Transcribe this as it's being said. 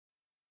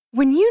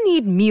When you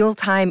need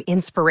mealtime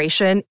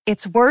inspiration,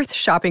 it's worth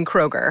shopping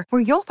Kroger,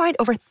 where you'll find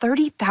over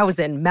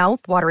 30,000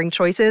 mouth-watering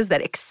choices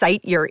that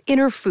excite your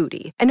inner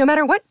foodie. And no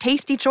matter what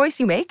tasty choice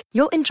you make,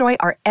 you'll enjoy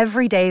our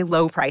everyday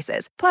low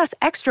prices, plus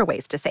extra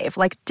ways to save,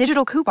 like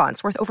digital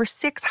coupons worth over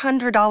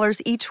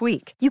 $600 each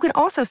week. You can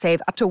also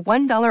save up to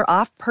 $1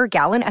 off per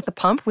gallon at the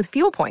pump with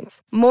fuel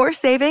points. More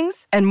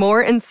savings and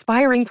more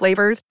inspiring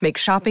flavors make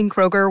shopping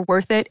Kroger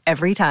worth it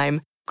every time.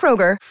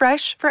 Kroger,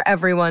 fresh for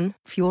everyone.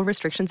 Fuel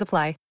restrictions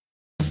apply.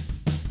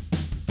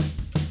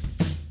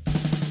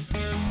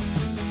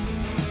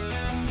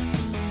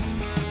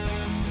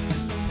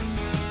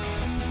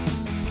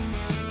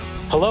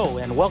 Hello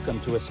and welcome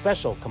to a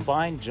special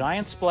combined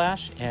Giant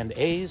Splash and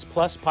A's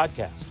Plus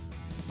podcast.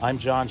 I'm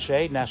John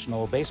Shea,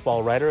 national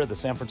baseball writer of the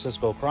San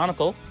Francisco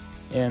Chronicle,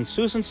 and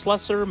Susan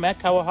Slusser, Matt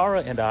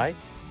Kawahara, and I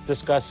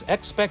discuss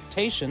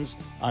expectations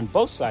on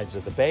both sides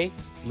of the bay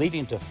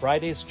leading to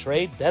Friday's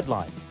trade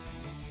deadline.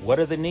 What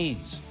are the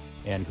needs,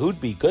 and who'd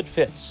be good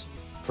fits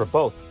for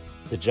both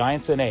the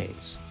Giants and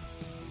A's?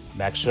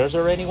 Max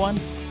Scherzer, anyone?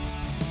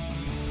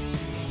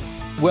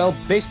 Well,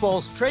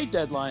 baseball's trade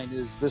deadline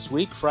is this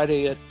week,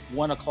 Friday at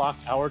 1 o'clock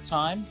our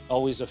time.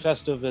 Always a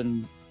festive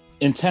and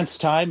intense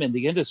time in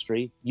the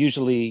industry.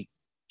 Usually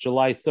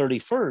July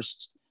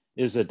 31st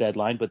is a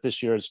deadline, but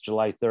this year it's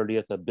July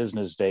 30th, a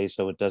business day,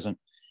 so it doesn't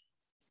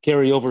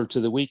carry over to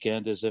the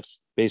weekend as if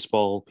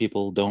baseball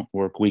people don't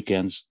work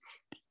weekends.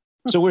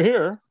 So we're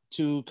here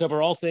to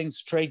cover all things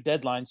trade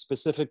deadline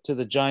specific to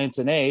the Giants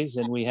and A's,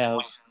 and we have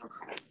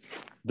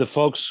the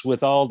folks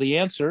with all the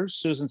answers,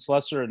 Susan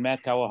Slusser and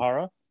Matt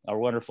Kawahara, our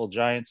wonderful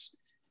Giants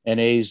and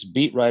A's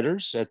beat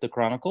writers at the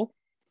Chronicle.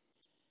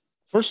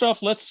 First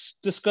off, let's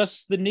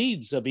discuss the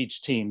needs of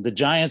each team. The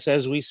Giants,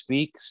 as we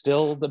speak,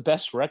 still the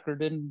best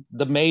record in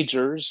the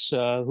majors.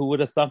 Who would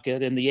have thunk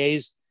it? And the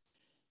A's,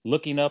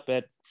 looking up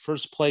at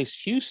first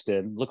place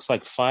Houston, looks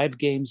like 5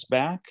 games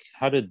back.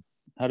 How did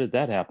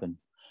that happen?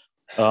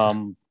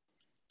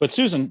 But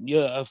Susan,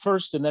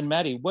 first, and then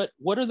Maddie,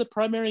 what are the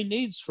primary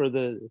needs for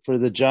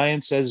the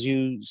Giants as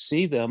you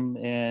see them?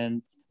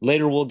 And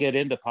later we'll get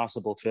into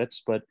possible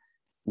fits, but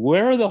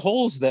where are the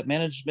holes that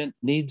management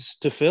needs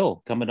to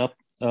fill coming up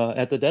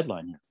at the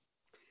deadline here?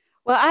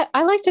 Well,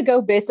 I like to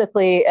go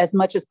basically as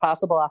much as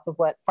possible off of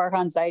what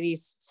Farhan Zaidi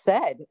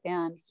said.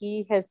 And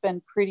he has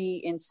been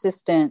pretty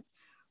insistent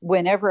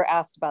whenever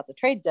asked about the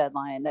trade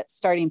deadline that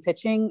starting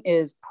pitching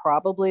is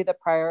probably the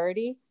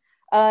priority.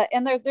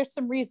 And there's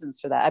some reasons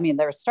for that. I mean,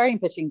 their starting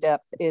pitching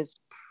depth is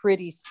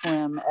pretty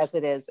slim as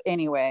it is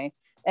anyway.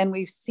 And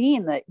we've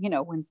seen that,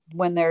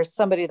 when there's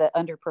somebody that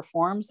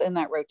underperforms in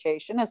that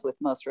rotation, as with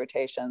most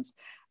rotations,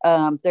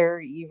 they're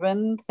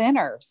even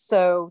thinner.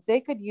 So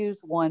they could use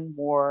one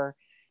more,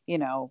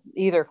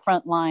 either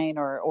frontline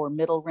or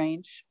middle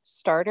range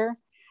starter.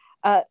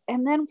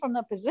 And then from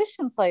the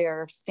position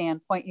player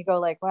standpoint, you go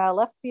like, wow,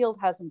 left field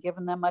hasn't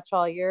given them much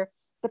all year,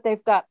 but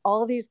they've got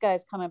all of these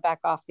guys coming back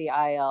off the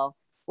IL.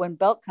 When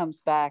Belt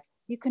comes back,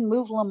 you can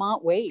move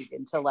Lamont Wade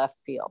into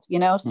left field,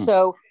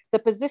 So the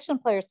position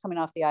players coming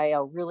off the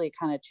IL really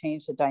kind of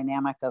changed the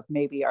dynamic of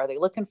maybe, are they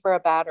looking for a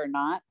bat or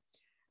not?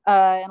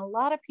 And a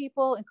lot of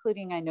people,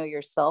 including I know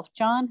yourself,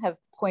 John, have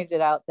pointed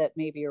out that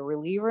maybe a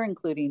reliever,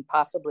 including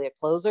possibly a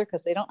closer,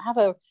 because they don't have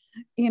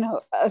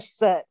a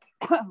set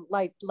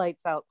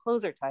lights out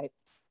closer type,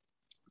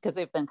 because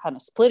they've been kind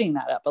of splitting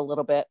that up a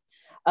little bit.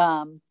 But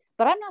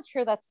I'm not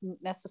sure that's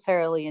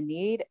necessarily a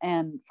need.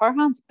 And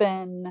Farhan's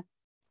been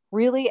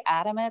really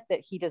adamant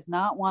that he does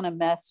not want to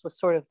mess with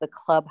sort of the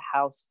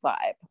clubhouse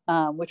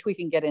vibe, which we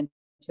can get into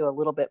a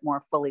little bit more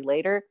fully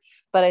later.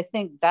 But I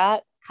think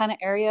that kind of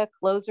area,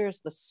 closer, is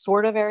the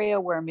sort of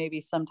area where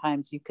maybe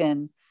sometimes it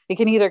can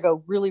either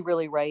go really,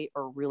 really right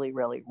or really,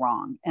 really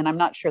wrong. And I'm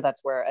not sure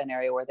that's an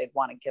area where they'd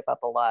want to give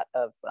up a lot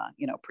of,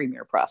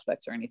 premier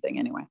prospects or anything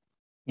anyway.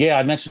 Yeah,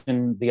 I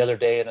mentioned the other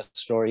day in a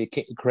story,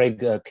 Craig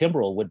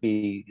Kimbrell would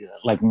be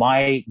like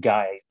my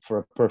guy for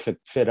a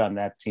perfect fit on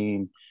that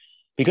team,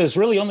 because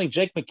really only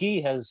Jake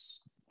McKee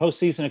has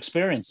postseason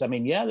experience. I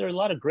mean, yeah, there are a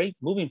lot of great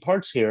moving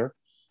parts here,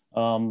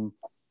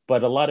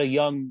 but a lot of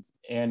young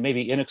and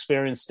maybe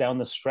inexperienced down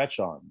the stretch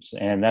arms.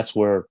 And that's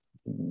where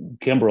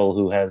Kimbrell,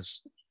 who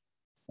has,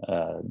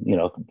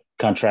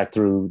 contract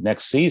through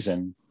next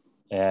season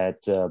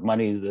at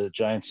money the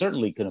Giants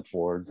certainly can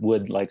afford,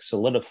 would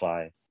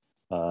solidify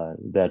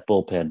that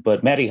bullpen.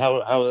 But Maddie,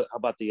 how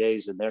about the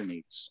A's and their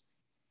needs?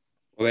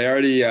 Well, they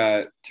already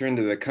turned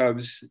to the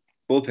Cubs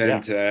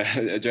bullpen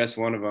to address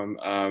one of them.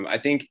 I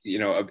think,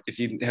 if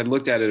you had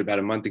looked at it about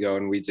a month ago,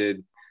 and we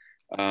did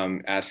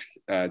ask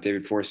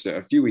David Forst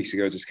a few weeks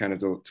ago, just kind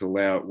of to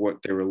lay out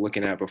what they were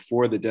looking at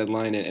before the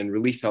deadline, and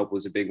relief help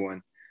was a big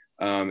one.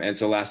 And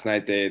so last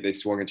night they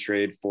swung a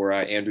trade for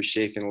Andrew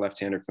Chafin, a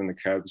left-hander from the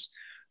Cubs,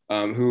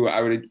 who I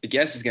would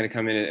guess is going to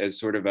come in as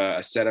sort of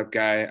a setup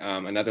guy,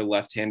 another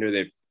left-hander.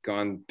 They've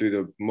gone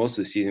through most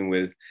of the season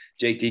with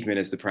Jake Diekman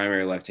as the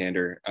primary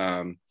left-hander.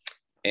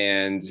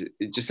 And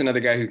just another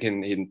guy who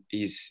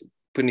he's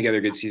putting together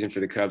a good season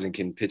for the Cubs and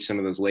can pitch some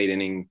of those late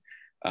inning,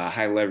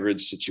 high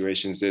leverage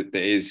situations that the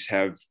A's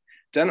have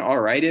done all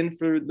right in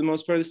for the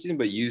most part of the season,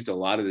 but used a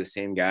lot of the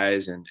same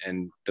guys,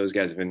 and those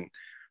guys have been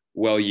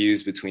well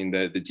used between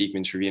the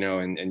Diekman, Trevino,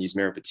 and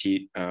Yusmeiro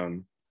Petit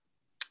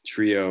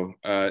trio.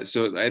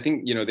 So I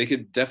think, they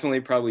could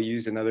definitely probably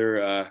use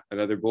another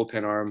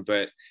bullpen arm,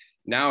 but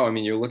now, I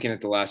mean, you're looking at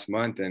the last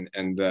month,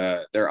 and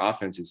their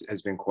offense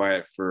has been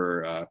quiet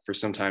for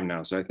some time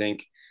now. So I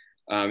think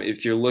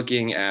if you're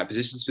looking at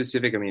position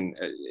specific, I mean,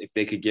 if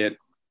they could get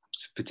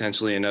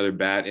potentially another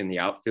bat in the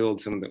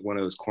outfield, one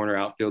of those corner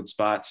outfield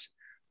spots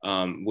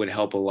would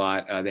help a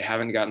lot. They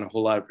haven't gotten a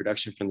whole lot of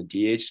production from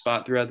the DH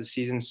spot throughout the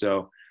season.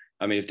 So,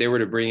 I mean, if they were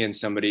to bring in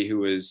somebody who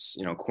was,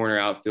 corner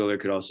outfielder,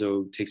 could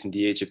also take some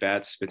DH at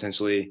bats,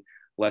 potentially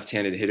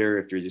left-handed hitter,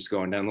 if you're just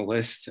going down the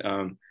list,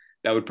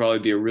 that would probably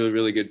be a really,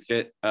 really good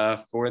fit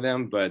for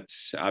them. But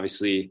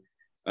obviously,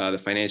 the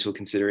financial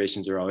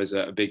considerations are always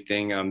a big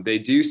thing. They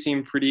do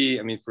seem pretty,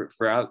 I mean,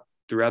 throughout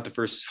the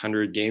first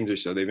 100 games or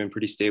so, they've been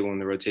pretty stable in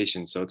the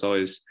rotation. So it's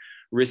always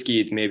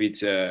risky maybe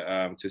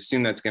to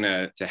assume that's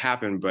going to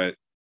happen. But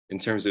in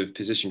terms of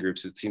position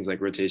groups, it seems like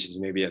rotations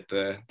maybe at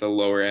the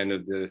lower end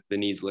of the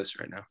needs list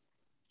right now.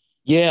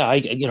 Yeah,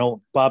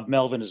 Bob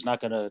Melvin is not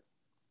going to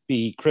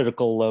be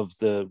critical of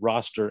the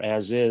roster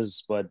as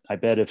is, but I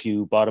bet if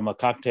you bought him a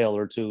cocktail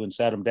or two and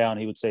sat him down,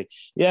 he would say,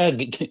 yeah,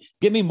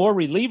 give me more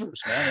relievers,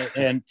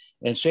 man.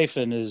 And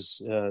Chafin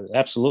is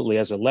absolutely,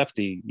 as a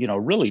lefty,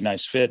 really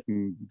nice fit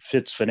and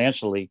fits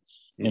financially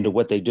into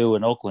what they do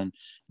in Oakland.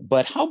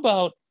 But how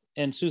about,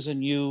 and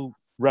Susan, you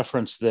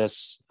referenced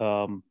this,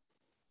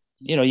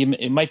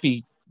 it might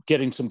be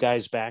getting some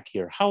guys back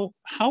here. How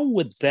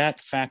would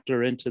that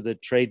factor into the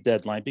trade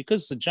deadline?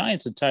 Because the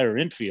Giants' entire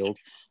infield,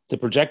 the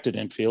projected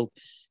infield,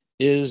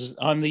 is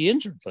on the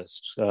injured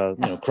list.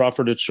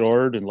 Crawford at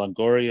short and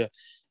Longoria,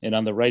 and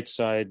on the right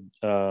side,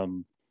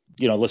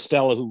 La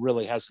Stella, who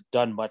really hasn't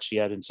done much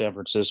yet in San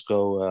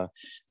Francisco,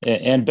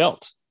 and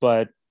Belt.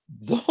 But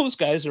those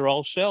guys are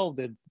all shelved,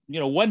 and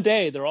one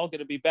day they're all going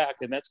to be back,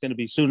 and that's going to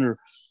be sooner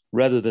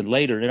rather than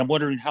later. And I'm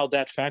wondering how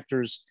that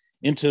factors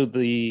into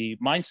the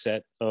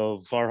mindset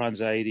of Farhan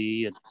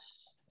Zaidi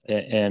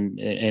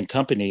and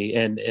company.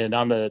 And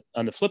on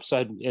the flip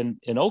side, in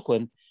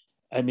Oakland,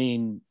 I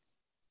mean,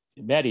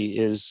 Maddie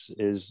is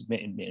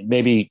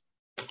maybe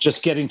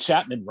just getting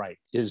Chapman right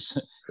is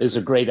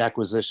a great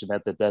acquisition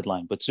at the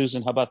deadline. But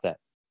Susan, how about that?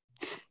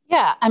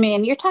 Yeah, I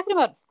mean, you're talking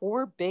about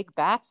 4 big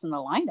bats in the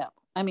lineup.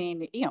 I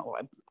mean,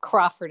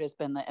 Crawford has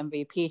been the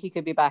MVP. He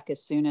could be back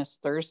as soon as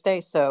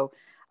Thursday. So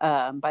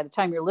by the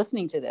time you're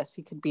listening to this,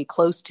 he could be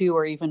close to,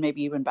 or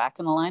maybe even back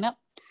in the lineup.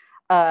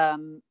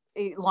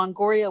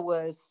 Longoria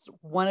was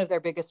one of their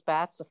biggest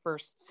bats the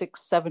first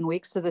 6-7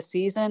 weeks of the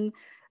season.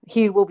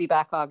 He will be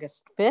back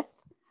August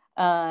 5th.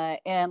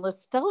 And La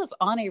Stella's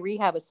on a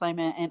rehab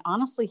assignment, and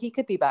honestly, he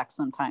could be back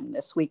sometime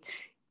this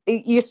week.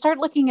 You start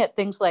looking at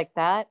things like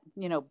that,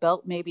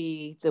 Belt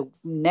maybe the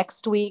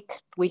next week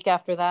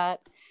after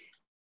that.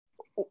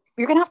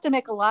 You're going to have to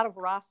make a lot of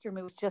roster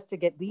moves just to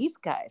get these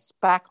guys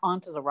back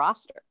onto the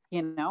roster.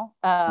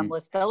 La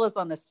Stella's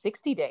on the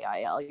 60-day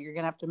IL. You're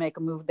going to have to make a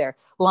move there.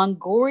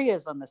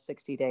 Longoria's on the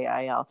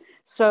 60-day IL.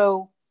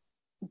 So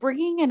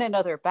bringing in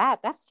another bat,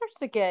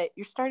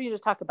 you're starting to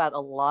talk about a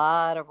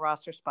lot of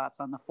roster spots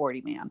on the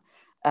 40-man.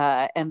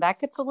 And that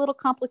gets a little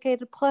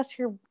complicated. Plus,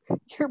 you're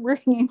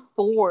bringing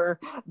 4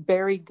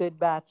 very good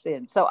bats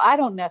in. So I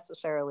don't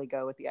necessarily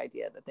go with the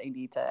idea that they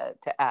need to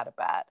add a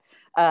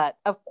bat.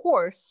 Of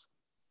course,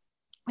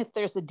 if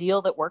there's a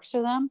deal that works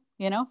for them,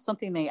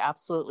 something they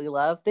absolutely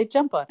love, they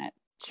jump on it.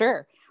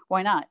 Sure,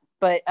 why not?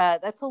 But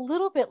that's a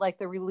little bit like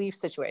the relief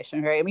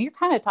situation, right? I mean, you're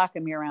kind of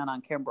talking me around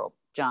on Kimbrel,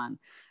 John,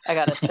 I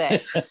got to say.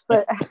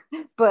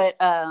 but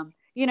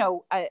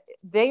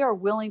they are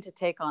willing to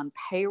take on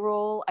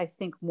payroll, I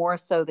think, more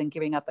so than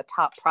giving up a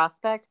top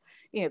prospect.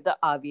 The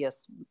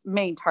obvious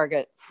main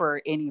target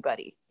for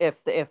anybody,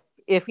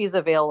 if he's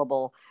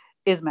available,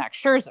 is Max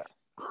Scherzer.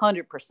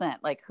 100%.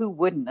 Like, who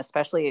wouldn't,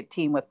 especially a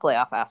team with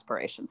playoff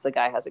aspirations? The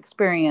guy has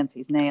experience,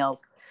 he's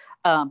nails,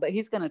 but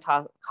he's going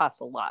to cost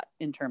a lot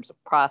in terms of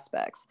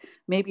prospects.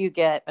 Maybe you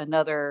get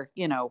another,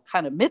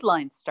 kind of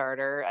midline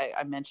starter.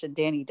 I mentioned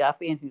Danny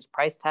Duffy, and whose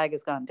price tag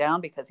has gone down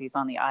because he's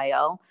on the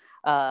IL.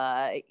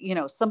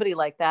 Somebody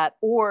like that,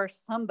 or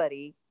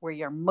somebody where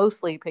you're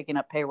mostly picking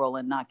up payroll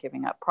and not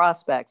giving up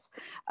prospects,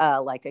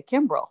 like a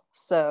Kimbrel.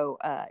 So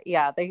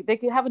they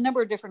could have a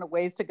number of different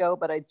ways to go,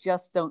 but I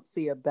just don't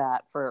see a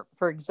bat for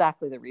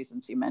exactly the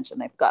reasons you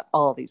mentioned. They've got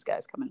all these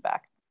guys coming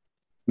back.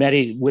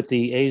 Maddie, with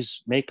the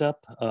A's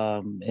makeup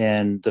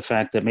and the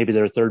fact that maybe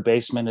their third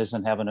baseman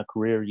isn't having a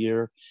career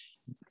year,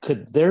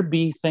 could there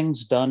be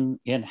things done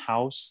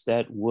in-house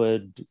that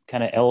would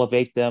kind of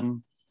elevate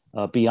them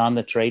beyond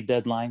the trade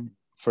deadline?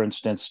 For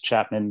instance,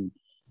 Chapman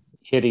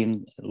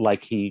hitting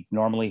like he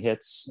normally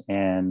hits,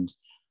 and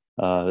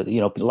a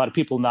lot of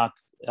people knock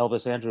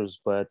Elvis Andrus,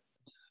 but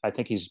I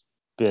think he's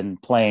been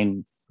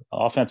playing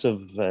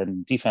offensive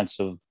and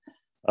defensive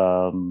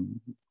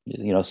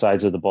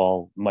sides of the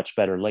ball much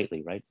better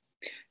lately, right?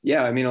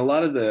 Yeah, I mean, a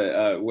lot of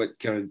the what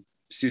kind of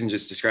Susan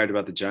just described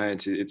about the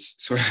Giants, it's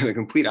sort of the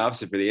complete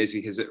opposite for the A's,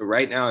 because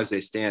right now, as they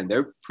stand,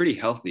 they're pretty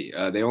healthy.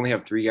 They only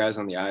have 3 guys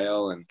on the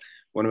IL, and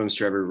one of them is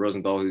Trevor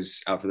Rosenthal,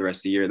 who's out for the rest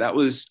of the year.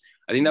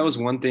 I think that was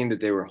one thing that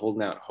they were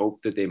holding out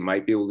hope that they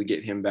might be able to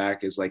get him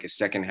back as like a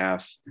second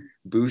half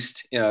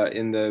boost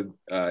in the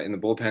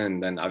bullpen.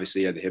 And then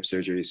obviously he had the hip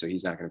surgery, so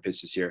he's not going to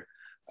pitch this year.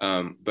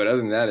 But other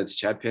than that, it's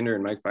Chad Pinder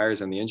and Mike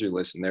Fiers on the injury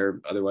list, and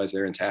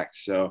they're intact.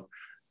 So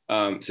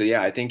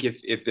yeah, I think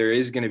if there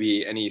is going to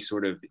be any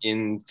sort of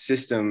in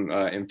system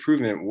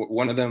improvement,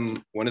 one of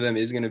them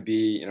is going to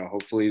be,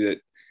 hopefully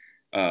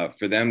that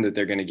for them that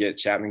they're going to get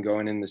Chapman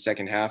going in the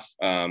second half.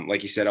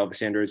 Like you said,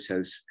 Elvis Andrus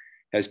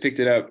has picked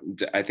it up,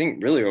 I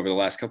think, really over the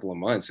last couple of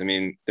months. I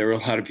mean, there were a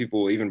lot of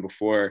people even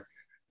before,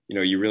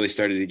 you really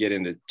started to get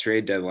into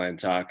trade deadline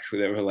talk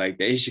that were like,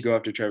 they should go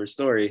after Trevor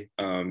Story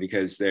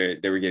because they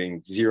were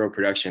getting zero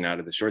production out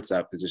of the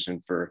shortstop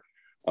position for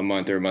a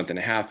month or a month and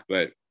a half.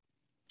 But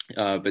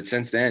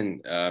since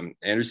then,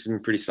 Andrus has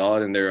been pretty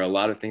solid, and there are a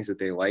lot of things that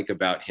they like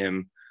about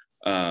him,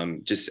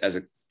 just as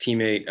a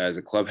teammate, as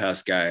a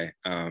clubhouse guy,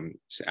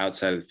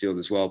 outside of the field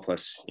as well.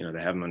 Plus,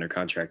 they have him under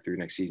contract through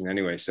next season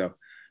anyway. So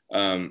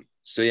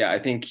yeah, I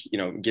think,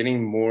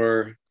 getting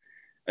more,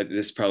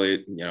 this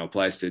probably,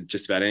 applies to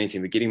just about any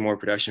team, but getting more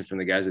production from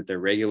the guys that they're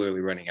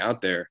regularly running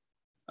out there,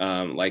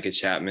 like a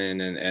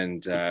Chapman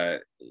and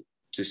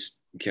just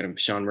kind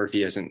of Sean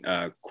Murphy hasn't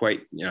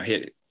quite,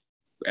 hit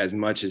as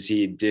much as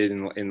he did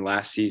in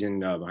last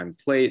season behind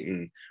the plate.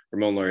 And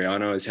Ramon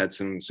Laureano has had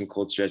some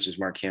cold stretches.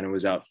 Mark Canha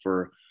was out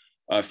for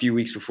a few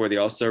weeks before the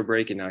All-Star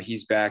break, and now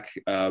he's back.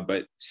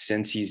 But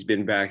since he's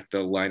been back, the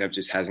lineup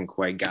just hasn't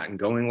quite gotten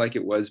going like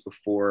it was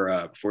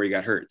before he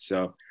got hurt.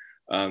 So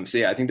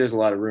yeah, I think there's a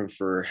lot of room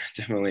for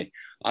definitely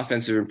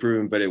offensive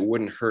improvement, but it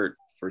wouldn't hurt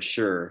for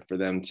sure for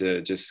them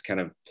to just kind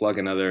of plug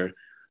another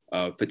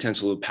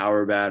potential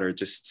power bat or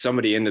just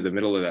somebody into the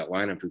middle of that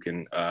lineup who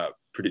can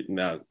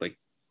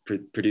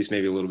produce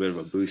maybe a little bit of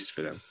a boost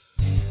for them.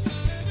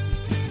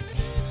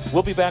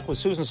 We'll be back with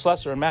Susan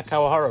Slusser and Matt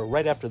Kawahara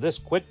right after this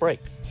quick break.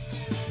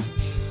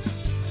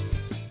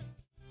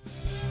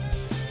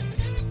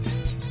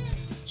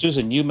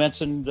 Susan, you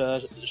mentioned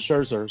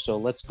Scherzer, so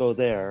let's go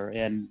there.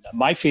 And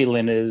my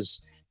feeling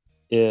is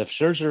if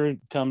Scherzer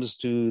comes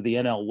to the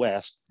NL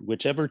West,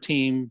 whichever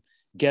team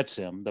gets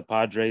him, the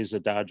Padres,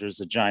 the Dodgers,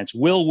 the Giants,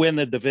 will win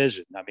the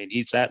division. I mean,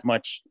 he's that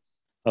much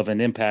of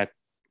an impact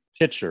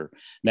pitcher.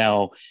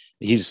 Now,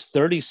 he's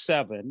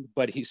 37,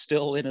 but he's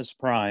still in his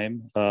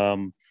prime.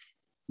 He'll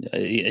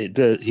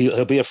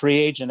be a free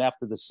agent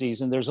after the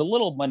season. There's a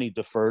little money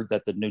deferred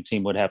that the new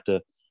team would have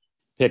to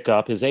pick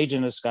up. His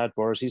agent is Scott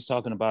Boras. He's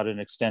talking about an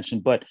extension,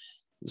 but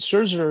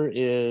Scherzer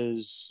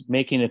is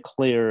making it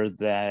clear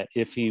that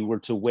if he were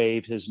to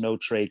waive his no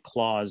trade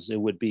clause, it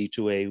would be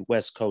to a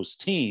West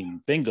Coast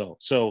team. Bingo.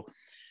 So,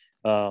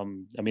 I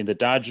mean, the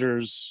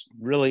Dodgers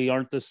really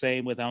aren't the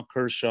same without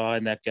Kershaw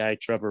and that guy,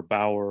 Trevor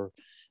Bauer,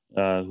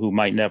 who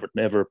might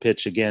never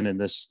pitch again in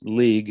this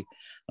league,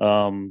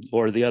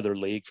 or the other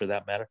league for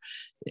that matter.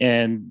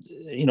 And,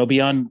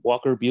 beyond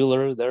Walker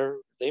Buehler,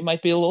 they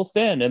might be a little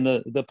thin. And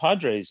the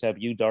Padres have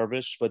Yu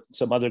Darvish, but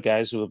some other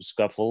guys who have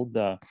scuffled.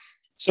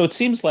 So it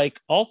seems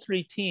like all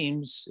three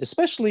teams,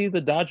 especially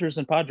the Dodgers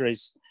and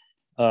Padres,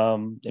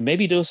 and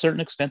maybe to a certain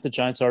extent, the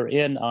Giants are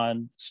in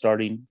on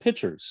starting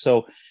pitchers.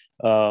 So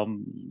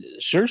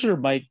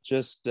Scherzer might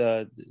just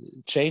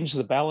change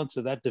the balance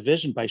of that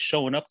division by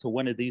showing up to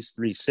one of these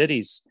three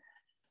cities.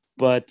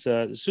 But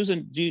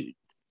Susan, do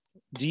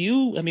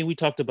you, I mean, we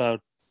talked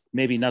about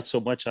maybe not so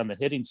much on the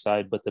hitting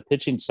side, but the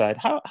pitching side.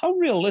 How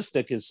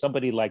realistic is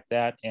somebody like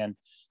that? And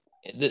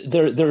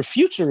their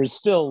future is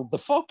still the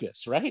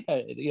focus, right?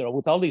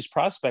 With all these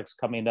prospects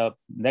coming up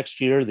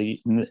next year,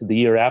 the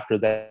year after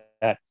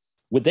that,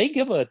 would they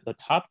give a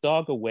top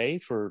dog away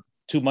for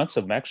 2 months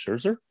of Max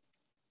Scherzer?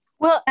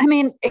 Well, I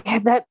mean,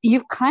 that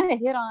you've kind of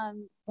hit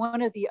on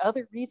one of the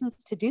other reasons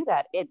to do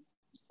that.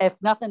 If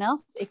nothing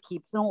else, it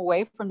keeps them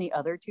away from the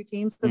other two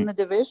teams in the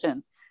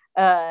division.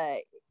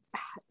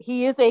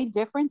 He is a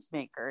difference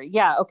maker.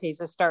 Yeah, okay, he's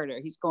a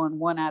starter. He's going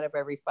 1 out of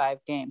every 5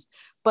 games,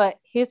 but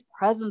his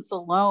presence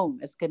alone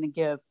is going to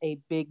give a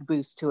big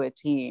boost to a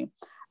team.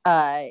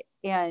 And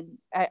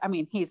I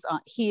mean,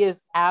 he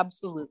is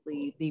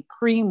absolutely the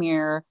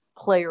premier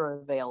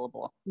player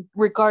available,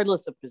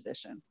 regardless of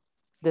position,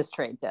 this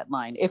trade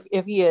deadline.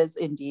 If he is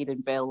indeed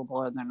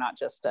available, and they're not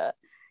just the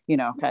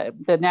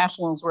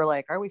Nationals were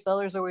like, are we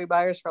sellers or are we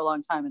buyers for a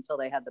long time until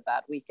they had the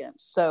bad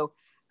weekends. So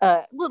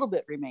a little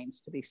bit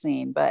remains to be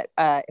seen, but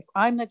if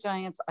I'm the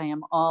Giants, I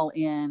am all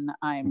in.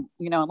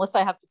 Unless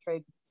I have to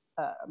trade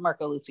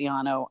Marco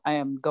Luciano, I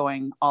am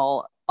going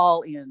all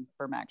in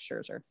for Max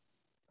Scherzer.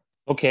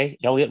 Okay,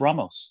 Elliot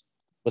Ramos.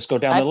 Let's go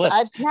down the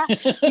list.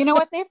 You know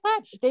what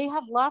they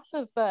have lots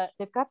of.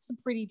 They've got some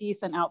pretty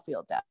decent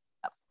outfield depth.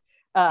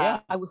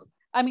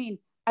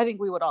 I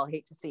think we would all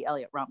hate to see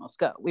Elliot Ramos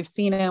go. We've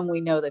seen him.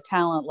 We know the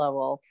talent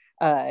level.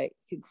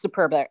 He's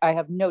superb. I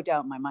have no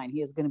doubt in my mind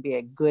he is going to be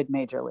a good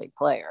major league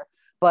player.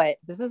 But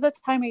this is a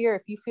time of year,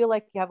 if you feel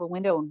like you have a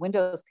window, and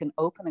windows can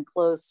open and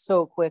close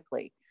so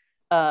quickly,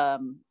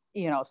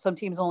 some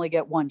teams only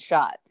get one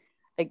shot.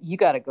 Like, you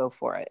got to go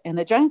for it. And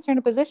the Giants are in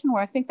a position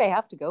where I think they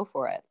have to go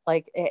for it.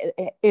 Like,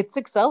 it's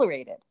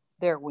accelerated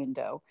their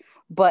window,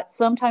 but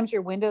sometimes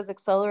your window's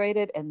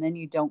accelerated and then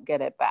you don't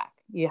get it back.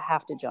 You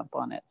have to jump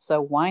on it.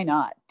 So why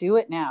not do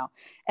it now?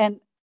 And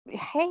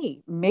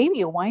hey, maybe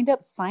you wind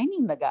up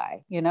signing the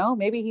guy,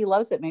 maybe he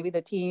loves it. Maybe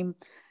the team,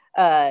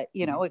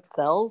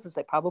 excels as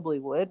they probably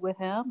would with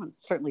him, and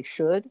certainly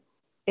should.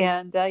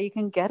 And you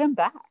can get him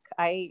back.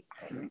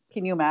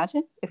 Can you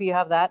imagine if you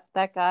have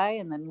that guy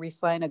and then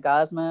re-sign a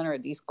Gosman or a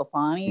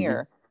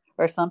DeSclafani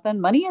or something?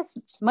 Money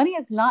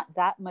is not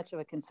that much of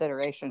a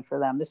consideration for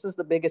them. This is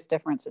the biggest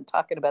difference in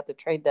talking about the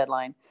trade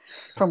deadline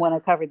from when I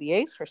covered the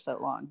A's for so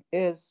long,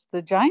 is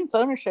the Giants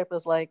ownership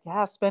is like,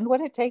 yeah, spend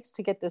what it takes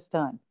to get this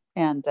done.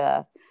 And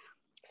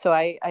so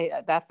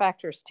I that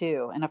factors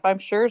too. And if I'm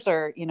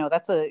Scherzer,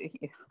 that's a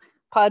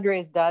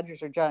Padres,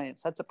 Dodgers, or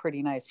Giants, that's a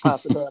pretty nice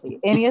possibility.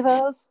 Any of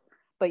those.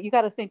 But you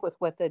got to think, with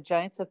what the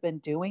Giants have been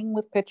doing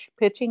with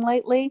pitching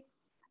lately,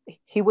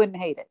 he wouldn't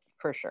hate it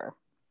for sure.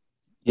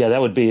 Yeah,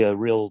 that would be a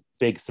real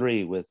big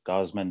three with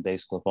Gosman,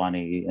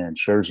 DeSclafani, and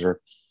Scherzer.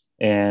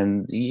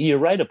 And you're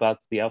right about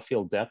the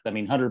outfield depth. I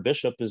mean, Hunter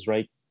Bishop is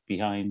right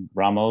behind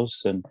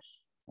Ramos and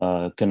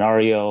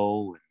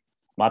Canario,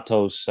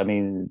 Matos. I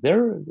mean,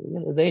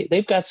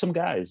 they've got some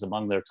guys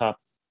among their top,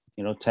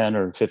 10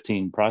 or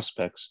 15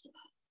 prospects.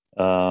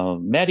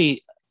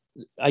 Maddie,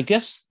 I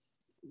guess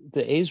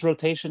the A's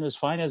rotation is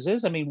fine as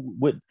is. I mean,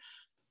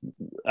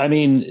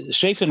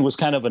 Chafin was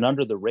kind of an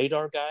under the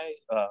radar guy.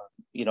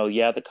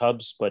 The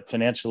Cubs, but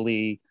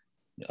financially,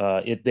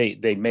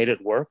 they made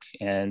it work,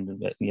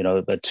 and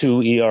a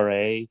 2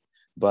 ERA.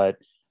 But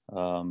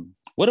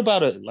what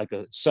about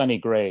a Sonny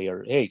Gray,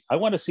 or hey, I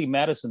want to see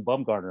Madison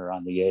Bumgarner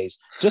on the A's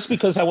just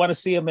because I want to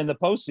see him in the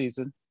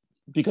postseason,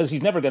 because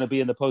he's never going to be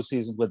in the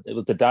postseason with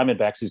the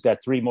Diamondbacks. He's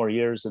got 3 more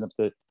years, and if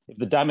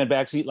the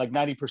Diamondbacks eat like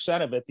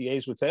 90% of it, the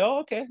A's would say, "Oh,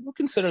 okay, we'll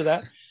consider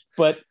that."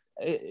 But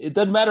it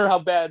doesn't matter how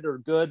bad or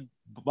good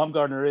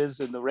Bumgarner is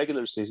in the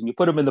regular season. You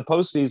put him in the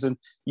postseason,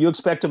 you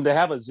expect him to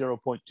have a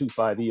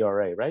 0.25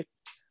 ERA, right?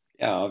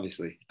 Yeah,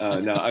 obviously.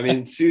 No, I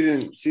mean,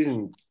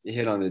 Susan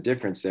hit on the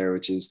difference there,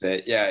 which is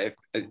that, if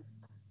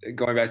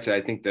going back to,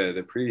 I think,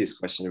 the previous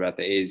question about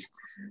the A's,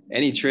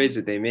 any trades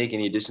that they make,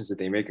 any additions that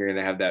they make are going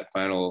to have that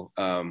final,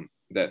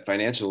 that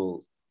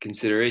financial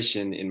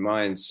consideration in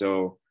mind.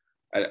 So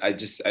I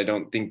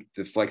don't think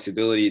the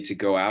flexibility to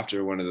go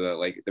after one of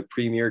the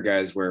premier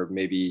guys, where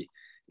maybe,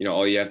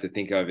 all you have to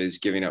think of is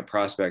giving up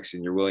prospects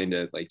and you're willing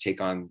to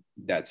take on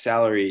that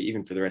salary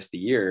even for the rest of the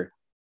year.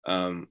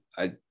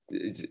 I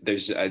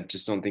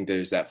just don't think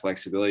there's that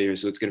flexibility here.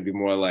 So it's going to be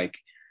more like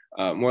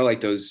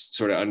those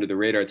sort of under the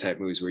radar type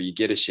moves where you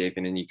get a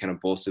Chafin and you kind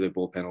of bolster the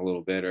bullpen a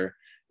little bit, or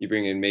you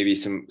bring in maybe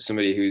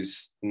somebody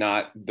who's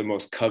not the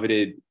most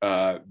coveted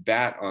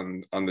bat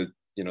on the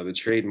the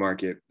trade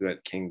market,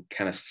 that can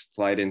kind of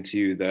slide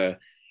into the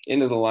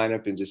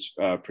lineup and just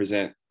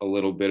present a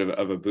little bit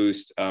of a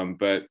boost.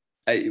 But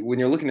when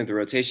you're looking at the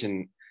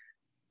rotation,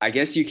 I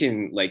guess you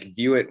can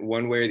view it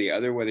one way or the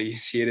other, whether you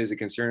see it as a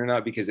concern or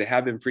not, because they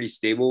have been pretty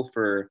stable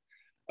for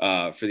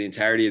the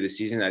entirety of the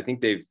season. I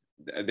think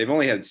they've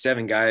only had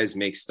 7 guys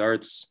make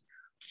starts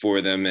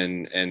for them,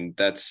 and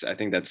I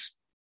think that's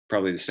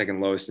probably the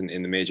second lowest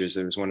in the majors.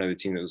 There was one other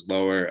team that was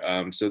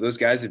lower. So those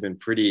guys have been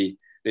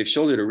they've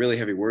shouldered a really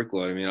heavy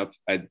workload. I mean,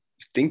 I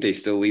think they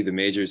still lead the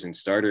majors in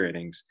starter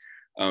innings.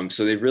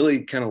 So they've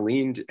really kind of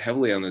leaned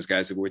heavily on those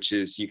guys, which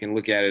is, you can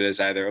look at it as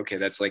either, okay,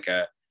 that's like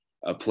a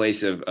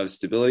place of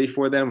stability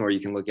for them, or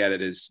you can look at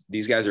it as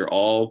these guys are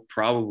all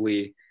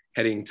probably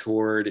heading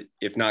toward,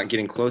 if not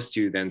getting close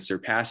to, then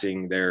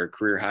surpassing their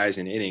career highs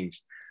in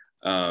innings.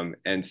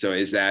 And so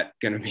is that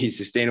going to be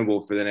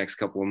sustainable for the next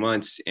couple of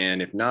months?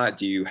 And if not,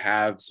 do you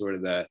have sort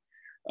of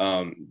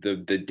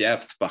the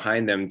depth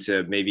behind them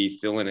to maybe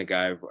fill in a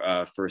guy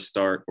for a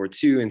start or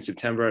two in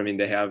September? I mean,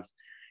 they have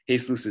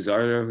Jesus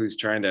Luzardo, who's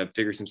trying to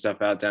figure some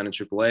stuff out down in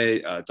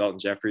AAA. Dalton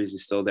Jeffries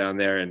is still down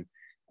there, and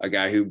a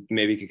guy who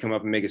maybe could come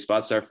up and make a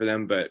spot start for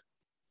them. But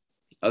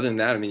other than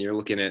that, I mean, you're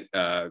looking at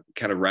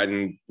kind of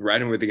riding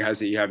with the guys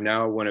that you have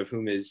now, one of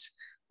whom is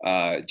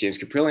James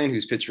Kaprielian,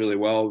 who's pitched really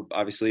well,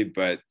 obviously,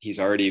 but he's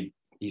already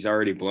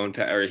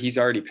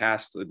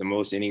passed the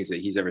most innings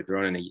that he's ever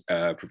thrown in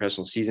a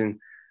professional season.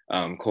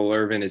 Cole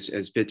Irvin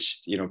has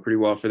pitched, pretty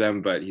well for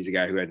them, but he's a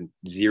guy who had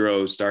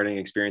 0 starting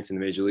experience in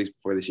the major leagues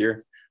before this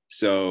year.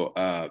 So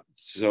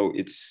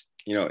it's,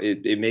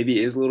 it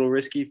maybe is a little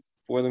risky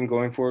for them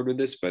going forward with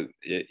this, but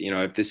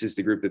if this is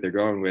the group that they're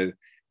going with,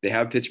 they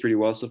have pitched pretty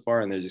well so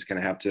far, and they're just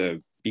going to have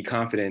to be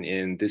confident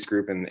in this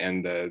group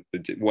and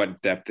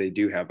what depth they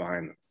do have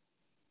behind them.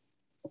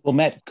 Well,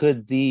 Matt,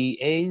 could the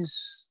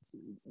A's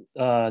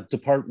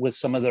depart with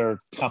some of their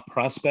top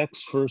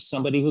prospects for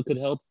somebody who could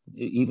help,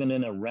 even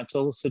in a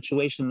rental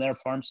situation? Their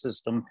farm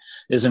system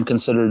isn't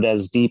considered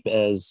as deep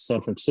as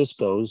San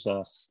Francisco's.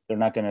 They're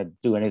not going to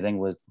do anything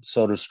with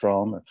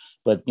Soderstrom,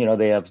 but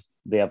they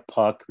have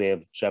Puck, they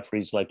have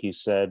Jeffries, like you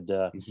said.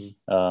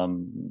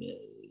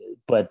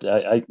 but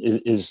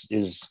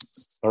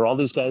are all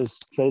these guys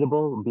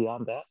tradable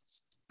beyond that?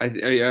 I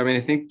mean,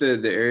 I think the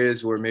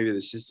areas where maybe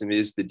the system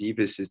is the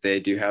deepest is they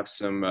do have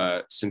some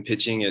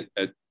pitching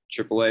at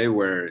AAA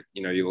where,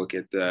 you know, you look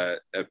at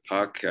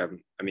Puck.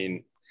 I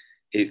mean,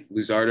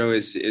 Luzardo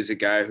is a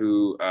guy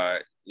who,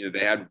 you know,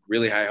 they had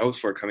really high hopes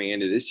for coming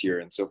into this year.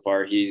 And so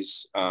far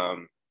he's,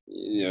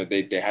 you know,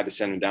 they had to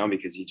send him down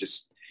because he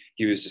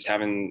was just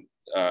having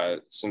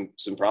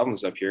some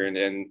problems up here.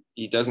 And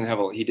he didn't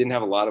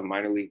have a lot of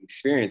minor league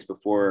experience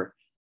before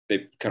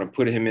they kind of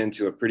put him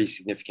into a pretty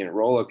significant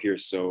role up here.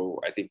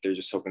 So I think they're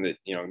just hoping that,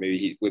 you know,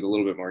 maybe with a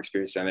little bit more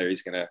experience down there,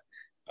 he's going to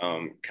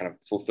kind of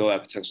fulfill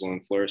that potential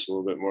and flourish a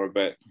little bit more.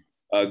 But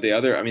the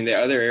other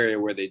area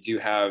where they do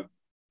have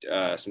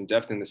some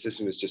depth in the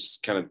system is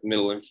just kind of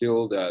middle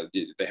infield.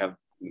 They have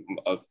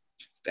a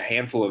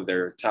handful of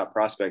their top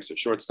prospects or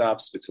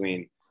shortstops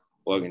between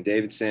Logan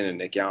Davidson and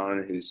Nick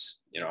Allen, who's,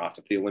 you know, off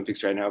at the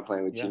Olympics right now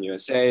playing with Team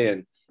USA,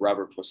 and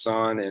Robert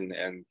Poisson,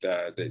 and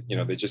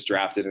they just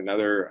drafted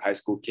another high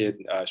school kid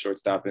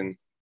shortstop in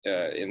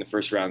the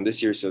first round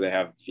this year, so they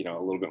have, you know,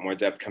 a little bit more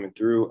depth coming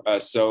through.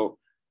 So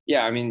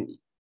yeah, I mean,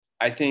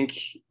 I think,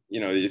 you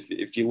know,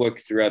 if you look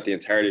throughout the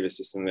entirety of the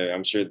system,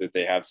 I'm sure that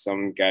they have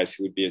some guys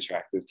who would be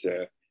attractive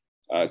to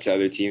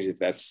other teams if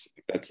that's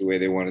the way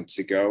they wanted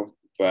to go.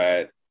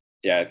 But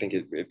yeah, I think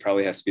it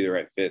probably has to be the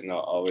right fit, and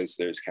always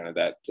there's kind of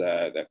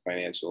that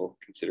financial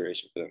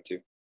consideration for them too.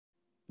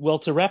 Well,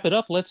 to wrap it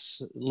up,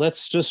 let's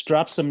just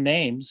drop some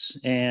names.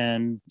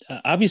 And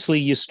obviously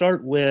you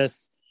start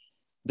with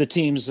the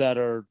teams that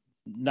are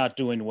not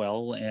doing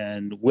well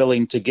and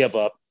willing to give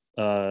up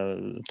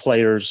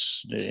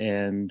players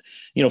and,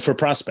 you know, for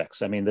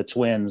prospects. I mean, the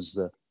Twins,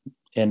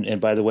 and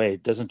by the way,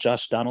 doesn't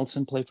Josh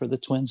Donaldson play for the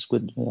Twins?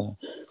 Would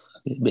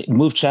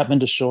move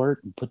Chapman to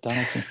short and put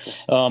Donaldson.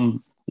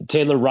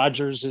 Taylor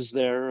Rogers is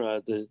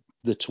there,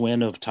 the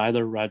twin of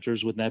Tyler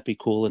Rogers. Wouldn't that be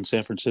cool in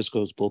San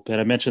Francisco's bullpen?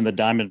 I mentioned the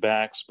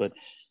Diamondbacks, but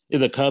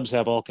the Cubs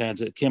have all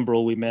kinds of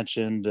Kimbrel. We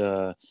mentioned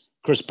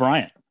Chris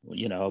Bryant.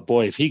 You know,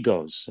 boy, if he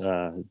goes,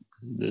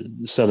 the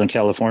Southern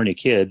California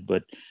kid,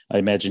 but I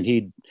imagine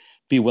he'd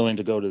be willing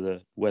to go to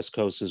the West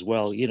Coast as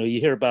well. You know, you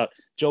hear about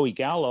Joey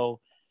Gallo,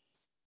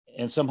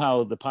 and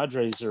somehow the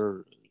Padres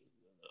are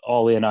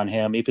all in on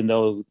him, even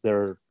though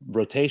their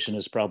rotation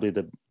is probably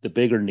the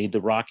bigger need.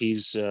 The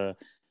Rockies,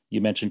 you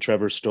mentioned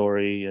Trevor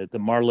Story, the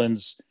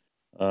Marlins,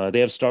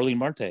 they have Starling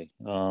Marte,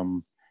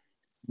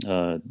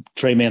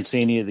 Trey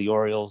Mancini of the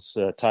Orioles,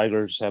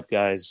 Tigers have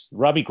guys.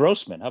 Robbie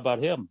Grossman, how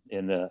about him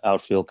in the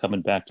outfield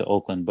coming back to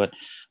Oakland? But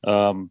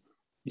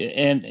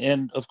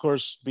and of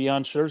course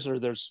beyond Scherzer,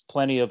 there's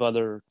plenty of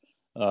other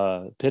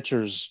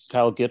pitchers.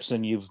 Kyle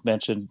Gibson, you've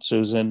mentioned,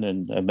 Susan,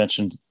 and I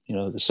mentioned, you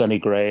know, the Sonny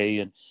Gray,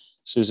 and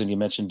Susan, you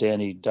mentioned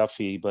Danny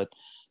Duffy, but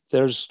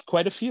there's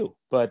quite a few.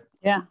 But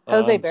yeah,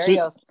 Jose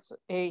Barrios,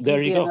 he'd there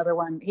be you go. another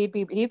one. He'd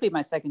be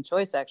my second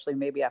choice, actually,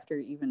 maybe after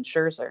even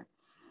Scherzer.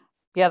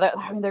 Yeah,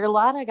 there are a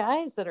lot of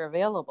guys that are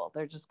available.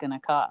 They're just going to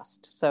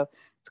cost. So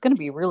it's going to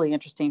be a really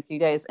interesting few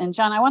days. And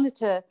John, I wanted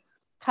to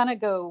kind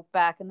of go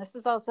back, and this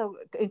is also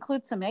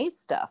include some A's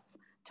stuff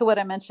to what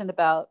I mentioned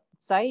about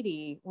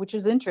Zaidi, which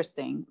is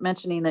interesting,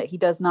 mentioning that he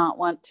does not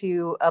want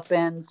to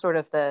upend sort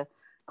of the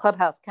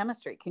clubhouse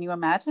chemistry. Can you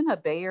imagine a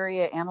Bay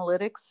Area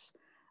analytics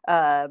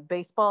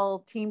baseball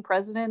team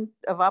president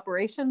of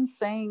operations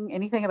saying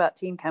anything about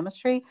team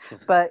chemistry?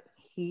 But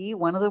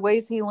one of the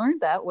ways he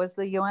learned that was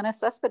the Yoenis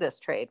Cespedes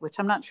trade, which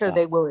I'm not sure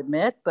they will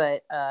admit,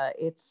 but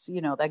it's,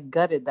 you know, that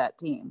gutted that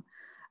team.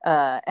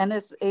 And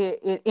this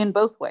in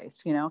both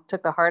ways, you know,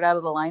 took the heart out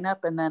of the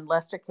lineup, and then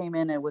Lester came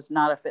in and was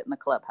not a fit in the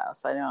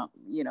clubhouse. I don't,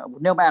 you know,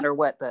 no matter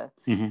what the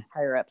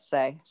higher ups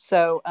say.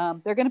 So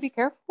they're going to be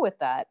careful with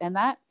that. And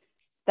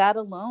that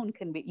alone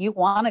can be, you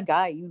want a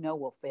guy you know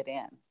will fit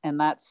in. And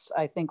that's,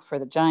 I think, for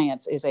the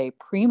Giants is a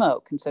primo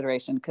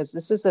consideration, because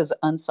this is as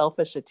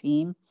unselfish a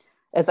team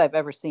as I've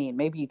ever seen,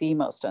 maybe the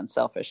most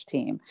unselfish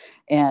team.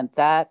 And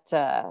that,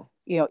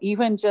 you know,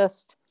 even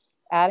just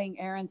adding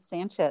Aaron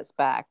Sanchez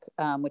back,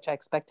 which I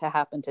expect to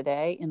happen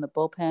today in the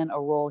bullpen,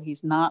 a role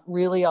he's not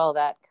really all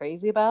that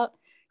crazy about,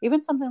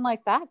 even something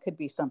like that could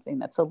be something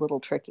that's a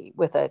little tricky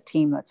with a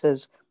team that's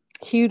as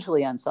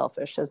hugely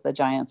unselfish as the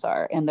Giants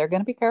are. And they're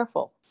going to be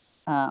careful.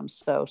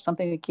 So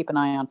something to keep an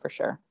eye on for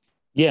sure.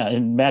 Yeah,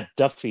 and Matt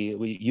Duffy,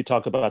 you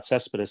talk about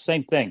Cespedes,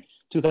 same thing.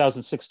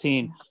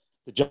 2016,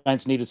 the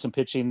Giants needed some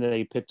pitching.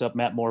 They picked up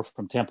Matt Moore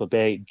from Tampa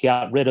Bay,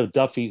 got rid of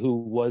Duffy, who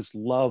was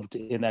loved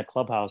in that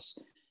clubhouse.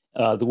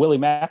 The Willie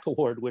Mack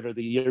Award winner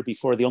the year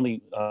before, the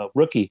only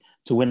rookie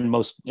to win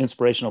most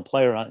inspirational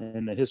player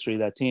in the history of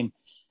that team.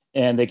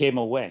 And they gave him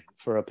away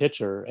for a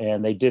pitcher,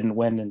 and they didn't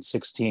win in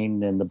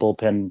 16, and the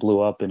bullpen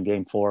blew up in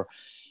Game 4.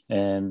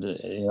 And,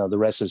 you know, the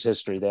rest is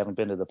history. They haven't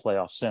been to the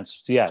playoffs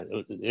since. So, yeah,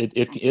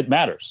 it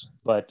matters.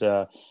 But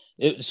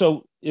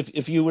so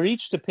if you were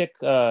each to pick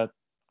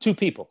two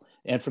people,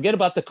 and forget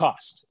about the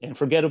cost and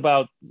forget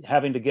about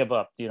having to give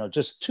up, you know,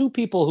 just two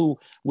people who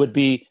would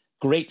be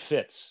great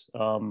fits,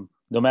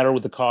 no matter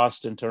what the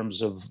cost in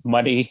terms of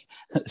money.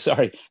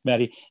 Sorry,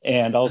 Maddie,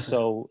 and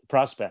also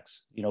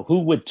prospects.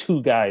 Who would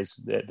two guys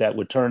that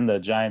would turn the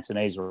Giants and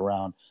A's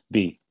around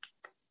be?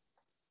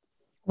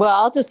 Well,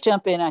 I'll just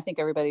jump in. I think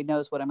everybody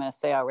knows what I'm going to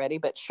say already,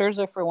 but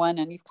Scherzer for one,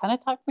 and you've kind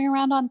of talked me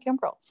around on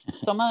Kimbrel.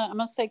 So I'm going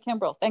to say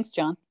Kimbrel. Thanks,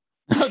 John.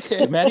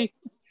 Okay, Maddie?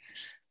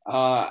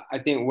 I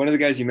think one of the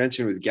guys you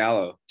mentioned was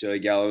Gallo, Joey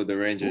Gallo with the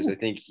Rangers. Ooh. I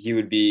think he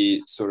would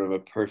be sort of a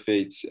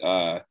perfect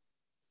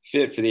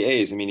fit for the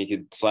A's. I mean, he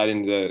could slide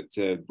into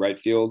to right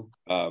field,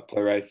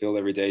 play right field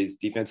every day.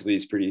 Defensively,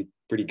 he's pretty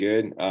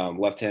good.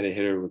 Left-handed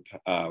hitter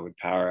with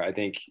power. I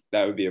think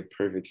that would be a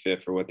perfect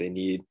fit for what they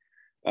need,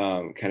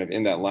 kind of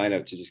in that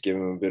lineup to just give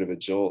him a bit of a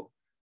jolt.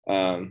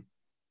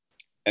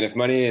 And if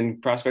money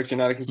and prospects are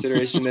not a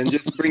consideration, then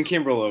just bring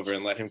Kimbrel over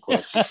and let him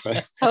close.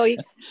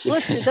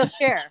 Listen, they'll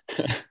share.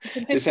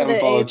 Just have him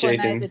follow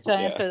Chapin. The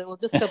Giants, we'll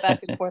just go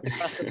back and forth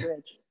across the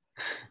bridge.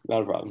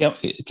 Not a problem.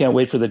 Can't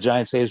wait for the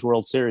Giants A's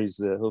World Series.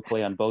 He'll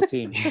play on both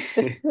teams.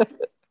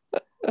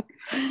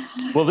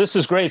 Well, this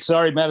is great.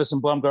 Sorry,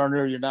 Madison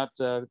Bumgarner, you're not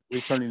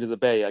returning to the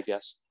Bay, I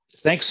guess.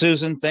 Thanks,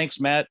 Susan. Thanks,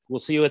 Matt. We'll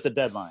see you at the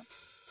deadline.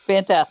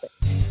 Fantastic.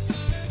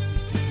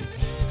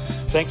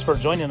 Thanks for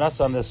joining us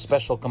on this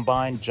special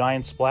combined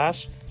Giant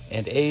Splash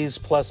and A's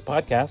Plus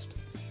podcast.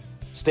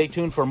 Stay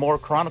tuned for more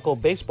Chronicle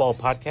baseball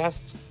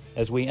podcasts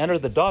as we enter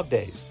the dog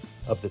days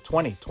of the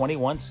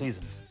 2021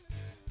 season.